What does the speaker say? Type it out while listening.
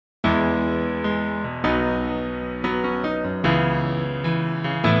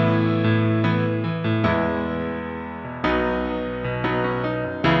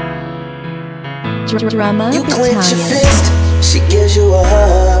Drumma You clench your Battalion. fist, she gives you a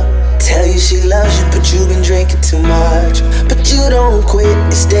hug. Tell you she loves you, but you've been drinking too much. But you don't quit,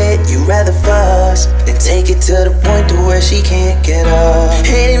 instead you rather fuss and take it to the point to where she can't get up.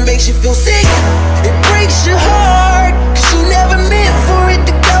 And it makes you feel sick, it breaks your heart, 'cause you never meant for it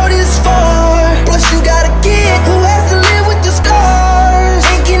to go this far. Plus you got a kid who has to live with the scars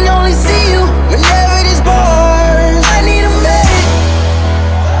and can only see you whenever there's bars. I need a medic,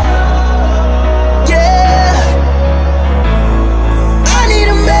 yeah, I need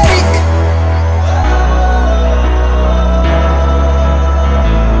a medic.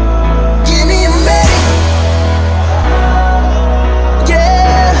 Give me a medic,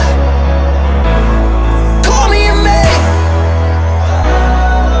 yeah, call me a medic.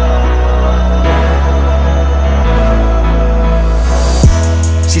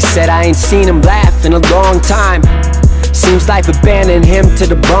 She said I ain't seen him laugh in a long time. Seems life abandoned him to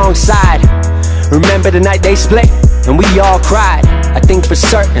the wrong side. Remember the night they split and we all cried. I think for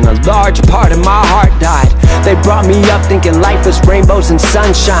certain a large part of my heart died. They brought me up thinking life was rainbows and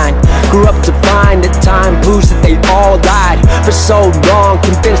sunshine. Grew up to find that time proves that they all died. For so long,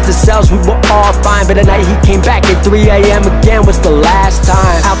 convinced ourselves we were all fine. But the night he came back at 3 AM again was the last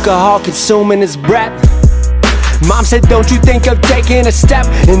time. Alcohol consuming his breath. Mom said, don't you think of taking a step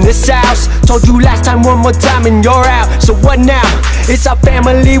in this house? Told you last time, one more time and you're out. So what now? Is our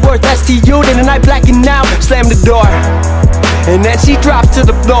family worth less to you than a night blacking out? Slammed the door, and then she dropped to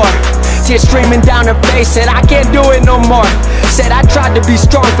the floor. Tears streaming down her face, said I can't do it no more. Said I tried to be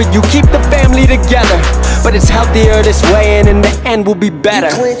strong for you, keep the family together, but it's healthier this way and in the end we'll be better.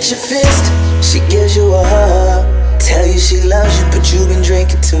 You clench your fist, she gives you a hug. Tell you she loves you, but you've been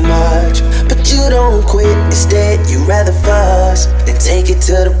drinking too much. But you don't quit, instead you rather fuss and take it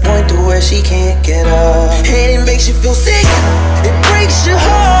to the point to where she can't get up. And it makes you feel sick, it breaks your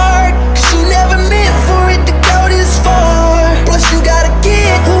heart, 'cause you never meant for it to go this far. Plus you got a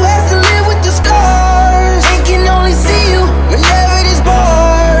kid who has to live with the scars and can only see you whenever there's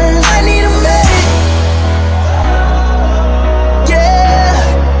bars. I need a medic, yeah,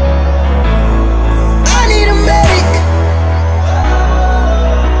 I need a medic.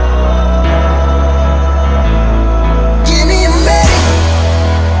 Give me a medic,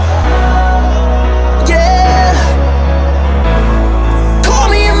 yeah, call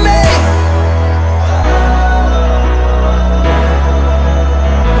me a medic.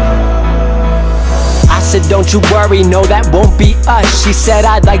 I said don't you worry, no that won't be us. She said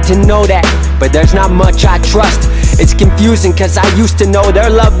I'd like to know that, but there's not much I trust. It's confusing cause I used to know their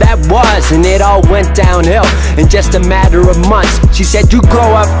love that was, and it all went downhill in just a matter of months. She said you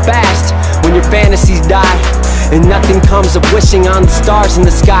grow up fast when your fantasies die, and nothing comes of wishing on the stars in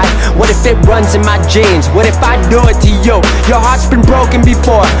the sky. What if it runs in my genes? What if I do it to you? Your heart's been broken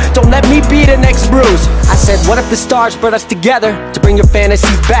before, don't let me be the next bruise. I said what if the stars brought us together to bring your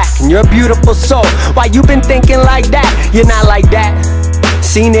fantasies back? And you're a beautiful soul, why you been thinking like that? You're not like that.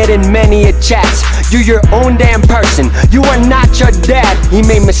 Seen it in many a chats. You're your own damn person, you are not your dad. He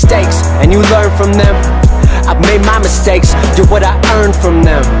made mistakes and you learn from them. I've made my mistakes, you're what I earned from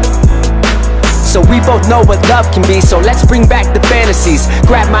them. So we both know what love can be, so let's bring back the fantasies.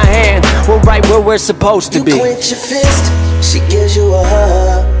 Grab my hand, we're right where we're supposed to be. You clench your fist, she gives you a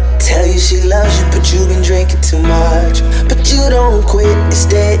hug. Tell you she loves you, but you've been drinking too much. But you don't quit,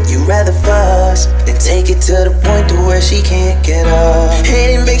 instead you rather fuss and take it to the point to where she can't get up.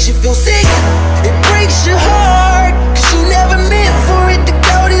 And it makes you feel sick, it breaks your heart, 'cause you never meant for it to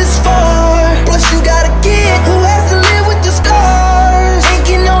go this far. Plus you got a kid who